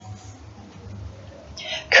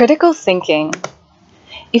Critical thinking.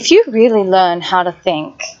 If you really learn how to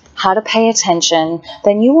think, how to pay attention,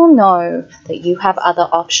 then you will know that you have other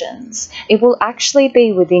options. It will actually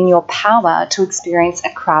be within your power to experience a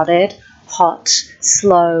crowded, hot,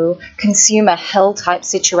 slow, consumer hell type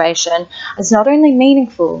situation as not only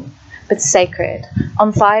meaningful, but sacred,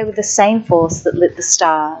 on fire with the same force that lit the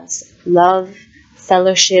stars, love,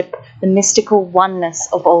 fellowship, the mystical oneness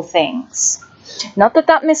of all things. Not that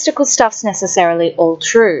that mystical stuff's necessarily all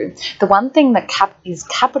true. The one thing that is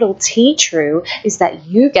capital T true is that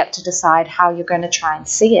you get to decide how you're going to try and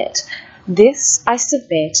see it. This, I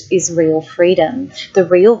submit, is real freedom, the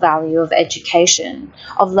real value of education,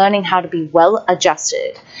 of learning how to be well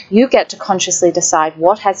adjusted. You get to consciously decide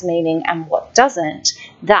what has meaning and what doesn't.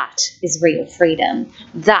 That is real freedom.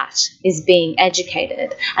 That is being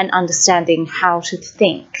educated and understanding how to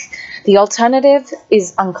think. The alternative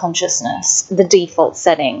is unconsciousness, the default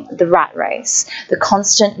setting, the rat race, the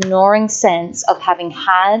constant gnawing sense of having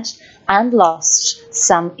had and lost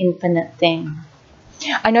some infinite thing.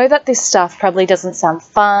 I know that this stuff probably doesn't sound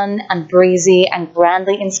fun and breezy and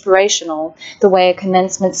grandly inspirational the way a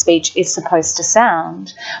commencement speech is supposed to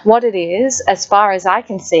sound. What it is, as far as I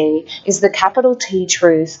can see, is the capital T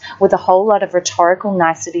truth with a whole lot of rhetorical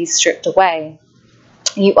niceties stripped away.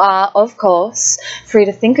 You are, of course, free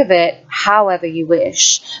to think of it however you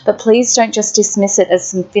wish, but please don't just dismiss it as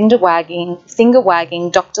some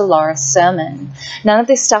finger-wagging Dr. Loris sermon. None of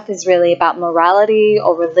this stuff is really about morality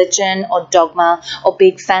or religion or dogma or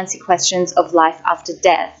big fancy questions of life after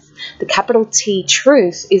death. The capital T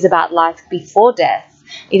truth is about life before death.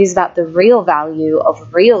 It is about the real value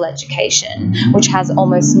of real education, which has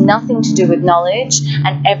almost nothing to do with knowledge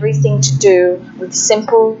and everything to do with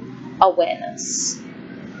simple awareness.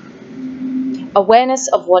 Awareness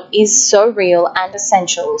of what is so real and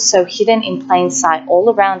essential, so hidden in plain sight all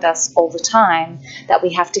around us all the time, that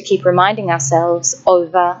we have to keep reminding ourselves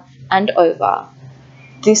over and over.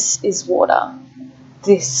 This is water.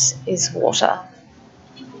 This is water.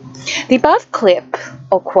 The above clip,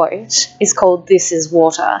 or quote, is called This is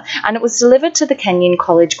Water, and it was delivered to the Kenyon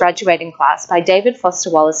College graduating class by David Foster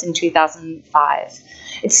Wallace in 2005.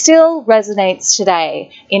 It still resonates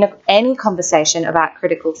today in any conversation about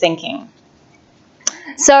critical thinking.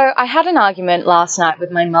 So I had an argument last night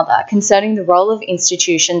with my mother concerning the role of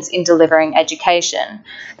institutions in delivering education.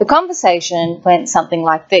 The conversation went something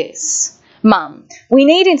like this. Mum, we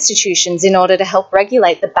need institutions in order to help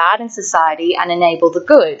regulate the bad in society and enable the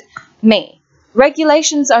good. Me,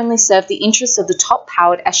 regulations only serve the interests of the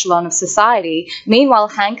top-powered echelon of society, meanwhile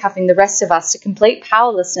handcuffing the rest of us to complete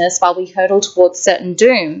powerlessness while we hurtle towards certain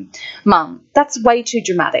doom. Mum, that's way too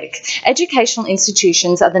dramatic. Educational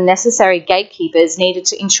institutions are the necessary gatekeepers needed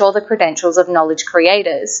to ensure the credentials of knowledge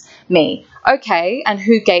creators. Me, okay, and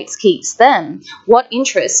who gatekeeps them? What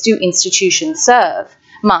interests do institutions serve?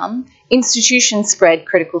 Mum, institutions spread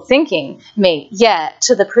critical thinking. Me, yeah,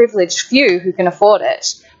 to the privileged few who can afford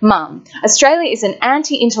it. Mum, Australia is an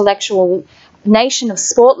anti-intellectual nation of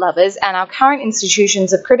sport lovers, and our current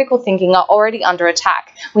institutions of critical thinking are already under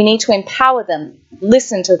attack. We need to empower them,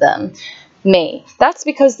 listen to them. Me, that's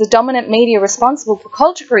because the dominant media responsible for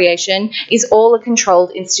culture creation is all a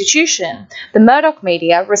controlled institution. The Murdoch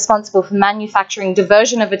media, responsible for manufacturing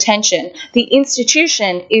diversion of attention. The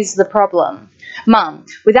institution is the problem. Mum,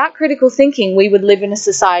 without critical thinking, we would live in a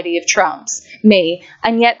society of Trumps. Me,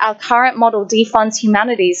 and yet our current model defunds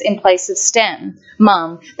humanities in place of STEM.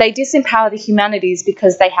 Mum, they disempower the humanities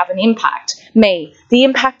because they have an impact. Me, the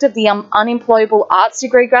impact of the unemployable arts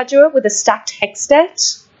degree graduate with a stacked HECS debt.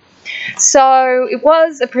 So it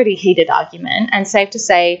was a pretty heated argument, and safe to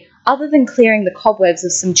say, other than clearing the cobwebs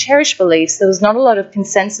of some cherished beliefs, there was not a lot of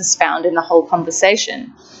consensus found in the whole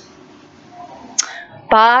conversation.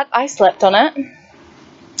 But I slept on it,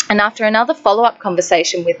 and after another follow-up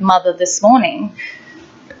conversation with Mother this morning,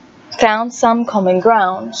 found some common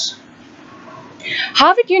ground.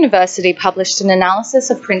 Harvard University published an analysis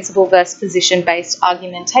of principle versus position-based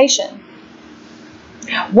argumentation.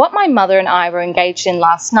 What my mother and I were engaged in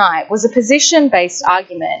last night was a position-based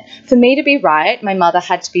argument. For me to be right, my mother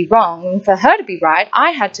had to be wrong, and for her to be right,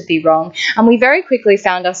 I had to be wrong, and we very quickly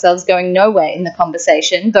found ourselves going nowhere in the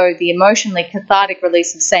conversation, though the emotionally cathartic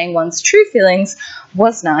release of saying one's true feelings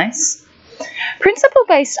was nice.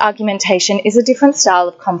 Principle-based argumentation is a different style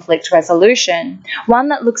of conflict resolution, one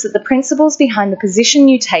that looks at the principles behind the position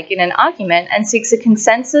you take in an argument and seeks a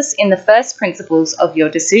consensus in the first principles of your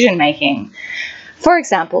decision-making. For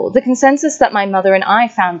example, the consensus that my mother and I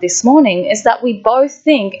found this morning is that we both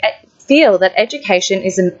feel that education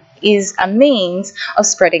is is a means of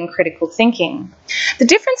spreading critical thinking. The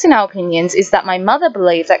difference in our opinions is that my mother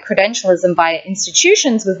believed that credentialism via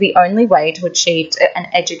institutions was the only way to achieve an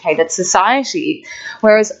educated society,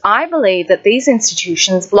 whereas I believe that these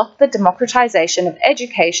institutions block the democratization of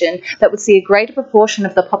education that would see a greater proportion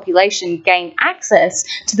of the population gain access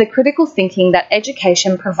to the critical thinking that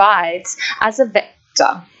education provides as a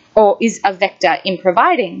vector, or is a vector in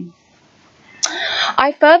providing.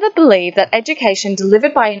 I further believe that education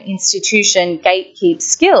delivered by an institution gatekeeps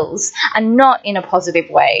skills, and not in a positive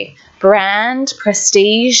way. Brand,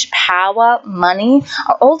 prestige, power, money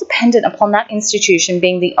are all dependent upon that institution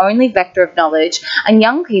being the only vector of knowledge, and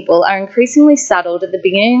young people are increasingly saddled at the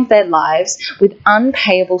beginning of their lives with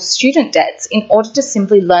unpayable student debts in order to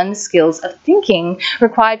simply learn the skills of thinking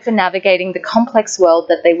required for navigating the complex world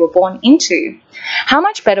that they were born into. How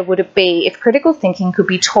much better would it be if critical thinking could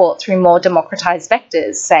be taught through more democratized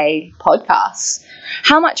vectors, say podcasts?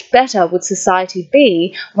 How much better would society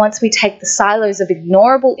be once we take the silos of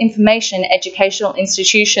ignorable information educational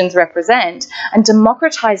institutions represent and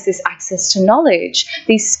democratize this access to knowledge,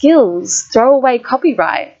 these skills, throw away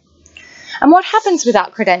copyright? And what happens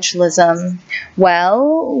without credentialism?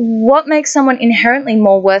 Well, what makes someone inherently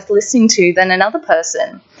more worth listening to than another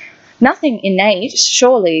person? Nothing innate,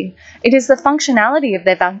 surely. It is the functionality of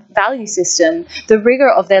their value system, the rigor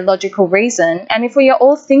of their logical reason, and if we are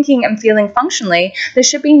all thinking and feeling functionally, there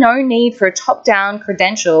should be no need for a top-down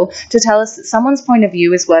credential to tell us that someone's point of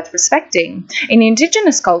view is worth respecting. In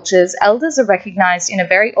Indigenous cultures, elders are recognised in a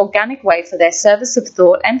very organic way for their service of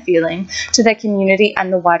thought and feeling to their community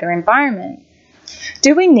and the wider environment.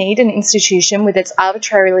 Do we need an institution with its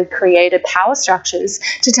arbitrarily created power structures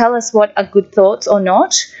to tell us what are good thoughts or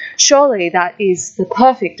not? Surely that is the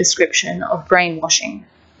perfect description of brainwashing.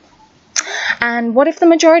 And what if the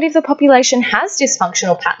majority of the population has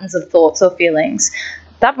dysfunctional patterns of thoughts or feelings?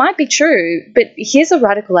 That might be true, but here's a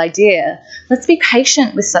radical idea. Let's be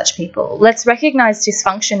patient with such people. Let's recognize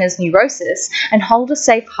dysfunction as neurosis and hold a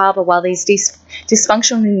safe harbor while these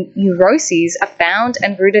dysfunctional neuroses are found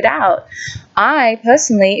and rooted out. I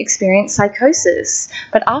personally experienced psychosis,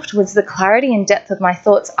 but afterwards the clarity and depth of my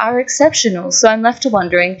thoughts are exceptional, so I'm left to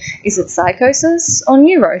wondering, is it psychosis or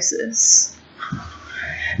neurosis?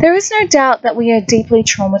 There is no doubt that we are a deeply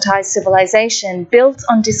traumatized civilization built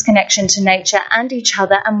on disconnection to nature and each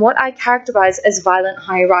other and what I characterize as violent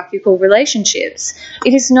hierarchical relationships.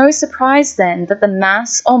 It is no surprise then that the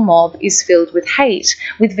mass or mob is filled with hate,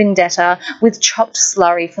 with vendetta, with chopped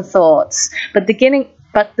slurry for thoughts. But the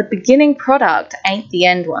beginning product ain't the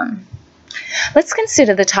end one. Let's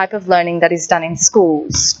consider the type of learning that is done in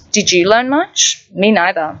schools. Did you learn much? Me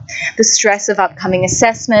neither. The stress of upcoming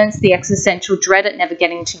assessments, the existential dread at never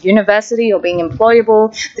getting to university or being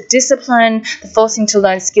employable, the discipline, the forcing to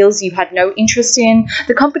learn skills you had no interest in,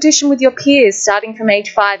 the competition with your peers starting from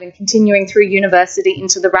age 5 and continuing through university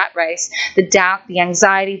into the rat race, the doubt, the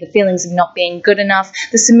anxiety, the feelings of not being good enough,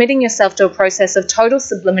 the submitting yourself to a process of total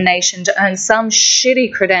sublimation to earn some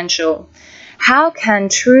shitty credential. How can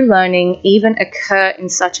true learning even occur in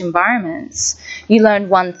such environments? You learn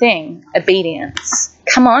one thing, obedience.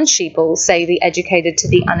 Come on, sheeple, say the educated to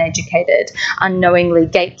the uneducated, unknowingly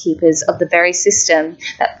gatekeepers of the very system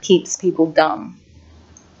that keeps people dumb.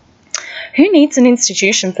 Who needs an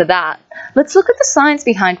institution for that? Let's look at the science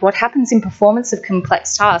behind what happens in performance of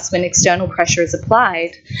complex tasks when external pressure is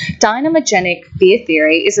applied. Dynamogenic fear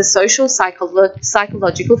theory is a social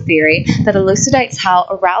psychological theory that elucidates how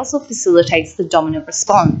arousal facilitates the dominant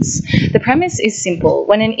response. The premise is simple.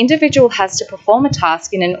 When an individual has to perform a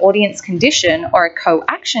task in an audience condition or a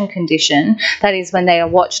co-action condition, that is, when they are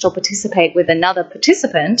watched or participate with another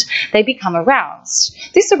participant, they become aroused.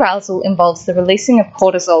 This arousal involves the releasing of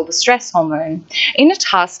cortisol, the stress hormone. In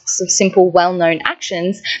tasks of simple, well-known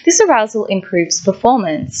actions, this arousal improves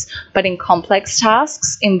performance. But in complex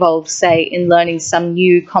tasks, involved, say, in learning some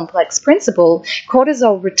new complex principle,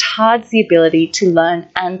 cortisol retards the ability to learn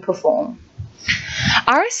and perform.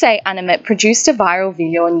 RSA Animate produced a viral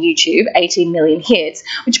video on YouTube, 18 million hits,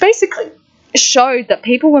 which basically showed that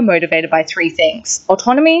people were motivated by 3 things: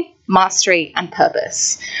 autonomy, mastery, and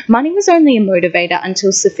purpose. Money was only a motivator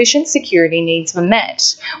until sufficient security needs were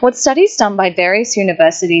met. What studies done by various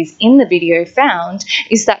universities in the video found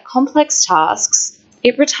is that complex tasks,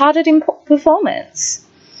 it retarded in performance.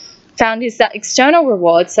 Found is that external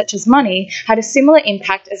rewards, such as money, had a similar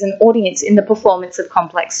impact as an audience in the performance of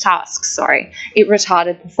complex tasks. It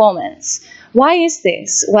retarded performance. Why is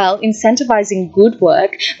this? Well, incentivizing good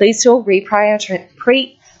work leads to a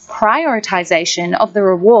prioritization of the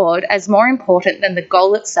reward as more important than the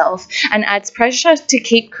goal itself and adds pressure to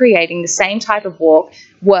keep creating the same type of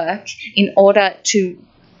work in order to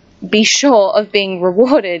be sure of being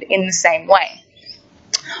rewarded in the same way.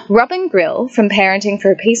 Robin Grill from Parenting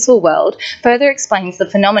for a Peaceful World further explains the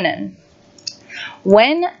phenomenon.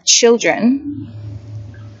 When children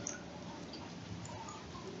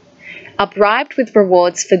are bribed with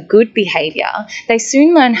rewards for good behaviour, they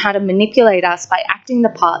soon learn how to manipulate us by acting the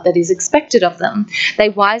part that is expected of them. They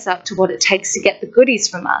wise up to what it takes to get the goodies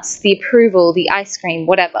from us, the approval, the ice cream,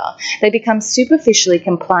 whatever. They become superficially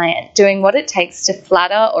compliant, doing what it takes to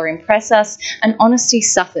flatter or impress us, and honesty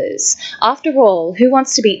suffers. After all, who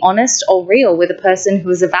wants to be honest or real with a person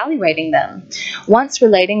who is evaluating them? Once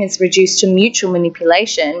relating is reduced to mutual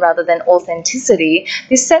manipulation rather than authenticity,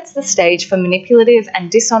 this sets the stage for manipulative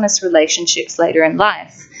and dishonest relationships later in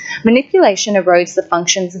life. Manipulation erodes the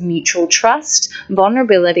functions of mutual trust,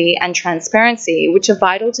 vulnerability, and transparency, which are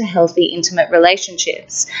vital to healthy, intimate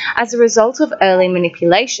relationships. As a result of early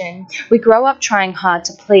manipulation, we grow up trying hard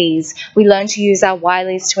to please. We learn to use our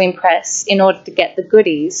wilies to impress in order to get the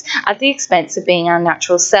goodies, at the expense of being our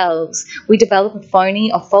natural selves. We develop a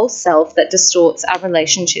phony or false self that distorts our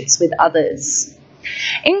relationships with others.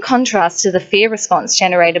 In contrast to the fear response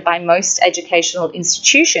generated by most educational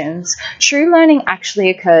institutions, true learning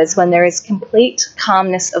actually occurs when there is complete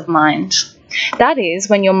calmness of mind. That is,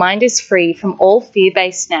 when your mind is free from all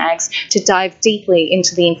fear-based snags to dive deeply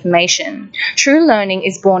into the information. True learning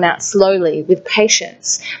is born out slowly, with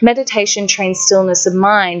patience. Meditation trains stillness of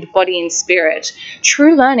mind, body, and spirit.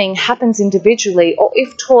 True learning happens individually, or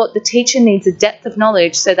if taught, the teacher needs a depth of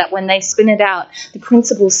knowledge so that when they spin it out, the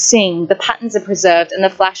principles sing, the patterns are preserved, and the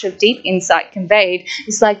flash of deep insight conveyed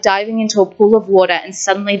is like diving into a pool of water and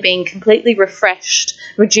suddenly being completely refreshed,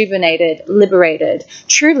 rejuvenated, liberated.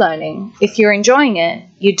 True learning, if you're enjoying it,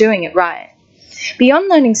 you're doing it right. Beyond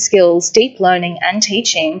learning skills, deep learning and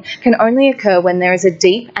teaching can only occur when there is a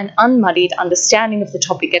deep and unmuddied understanding of the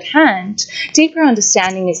topic at hand. Deeper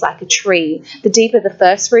understanding is like a tree. The deeper the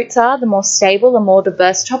first roots are, the more stable and more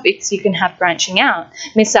diverse topics you can have branching out.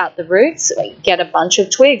 Miss out the roots, get a bunch of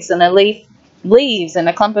twigs and leaves and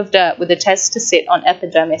a clump of dirt with a test to sit on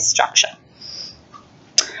epidermis structure.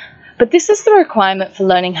 But this is the requirement for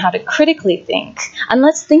learning how to critically think, and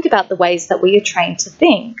let's think about the ways that we are trained to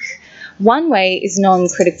think. One way is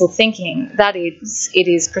non-critical thinking. That is, it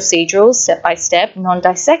is procedural, step-by-step,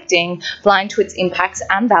 non-dissecting, blind to its impacts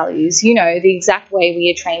and values. You know, the exact way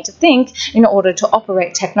we are trained to think in order to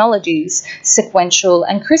operate technologies, sequential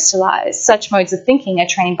and crystallized. Such modes of thinking are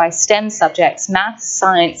trained by STEM subjects, maths,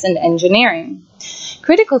 science, and engineering.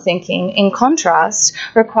 Critical thinking, in contrast,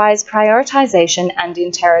 requires prioritization and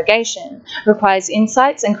interrogation, requires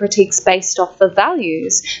insights and critiques based off of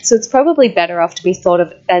values, so it's probably better off to be thought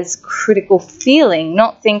of as critical feeling,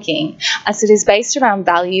 not thinking, as it is based around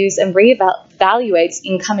values and reevaluates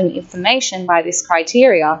incoming information by this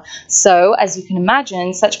criteria. So, as you can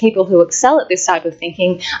imagine, such people who excel at this type of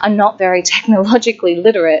thinking are not very technologically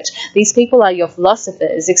literate. These people are your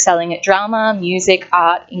philosophers, excelling at drama, music,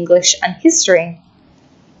 art, English, and history.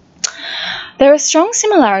 There are strong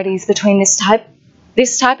similarities between this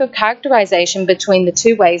type of characterization between the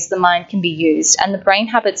two ways the mind can be used and the brain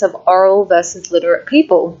habits of oral versus literate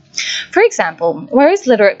people. For example, whereas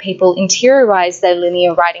literate people interiorize their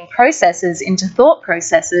linear writing processes into thought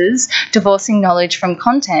processes, divorcing knowledge from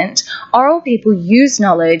content, oral people use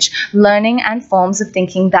knowledge, learning, and forms of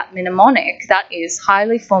thinking that mnemonic, that is,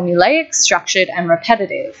 highly formulaic, structured, and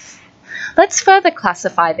repetitive. Let's further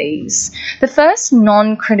classify these. The first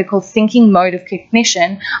non-critical thinking mode of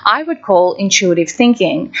cognition I would call intuitive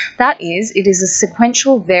thinking. That is, it is a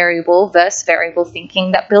sequential variable versus variable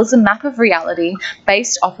thinking that builds a map of reality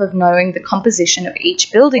based off of knowing the composition of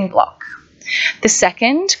each building block. The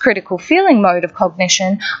second, critical feeling mode of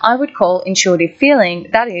cognition, I would call intuitive feeling.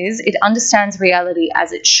 That is, it understands reality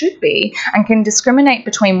as it should be and can discriminate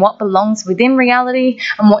between what belongs within reality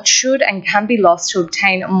and what should and can be lost to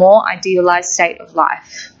obtain a more idealized state of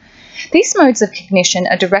life. These modes of cognition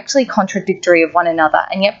are directly contradictory of one another,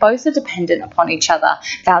 and yet both are dependent upon each other,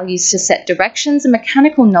 values to set directions and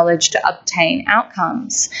mechanical knowledge to obtain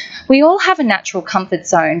outcomes. We all have a natural comfort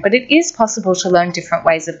zone, but it is possible to learn different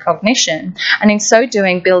ways of cognition, and in so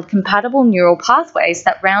doing build compatible neural pathways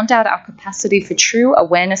that round out our capacity for true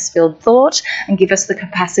awareness-filled thought and give us the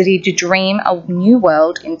capacity to dream a new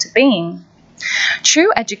world into being.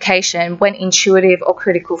 True education, when intuitive or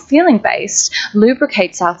critical feeling based,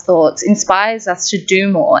 lubricates our thoughts, inspires us to do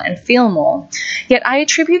more and feel more. Yet I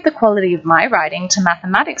attribute the quality of my writing to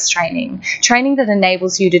mathematics training that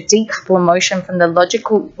enables you to decouple emotion from the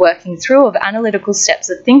logical working through of analytical steps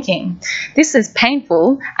of thinking. This is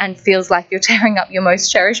painful and feels like you're tearing up your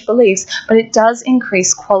most cherished beliefs, but it does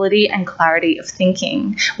increase quality and clarity of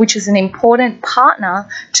thinking, which is an important partner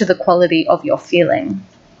to the quality of your feeling.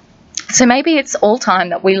 So maybe it's all time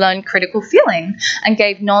that we learned critical feeling and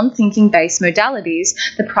gave non-thinking based modalities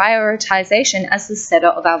the prioritization as the setter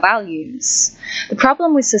of our values. The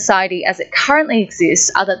problem with society as it currently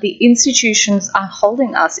exists are that the institutions are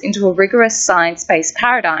holding us into a rigorous science-based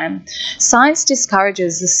paradigm. Science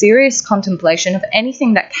discourages the serious contemplation of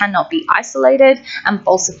anything that cannot be isolated and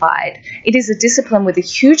falsified. It is a discipline with a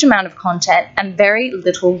huge amount of content and very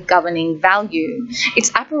little governing value.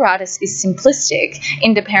 Its apparatus is simplistic,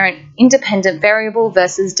 independent variable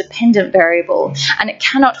versus dependent variable, and it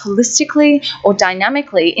cannot holistically or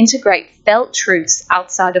dynamically integrate felt truths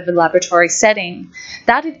outside of a laboratory setting.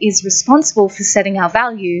 That it is responsible for setting our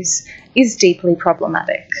values is deeply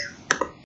problematic.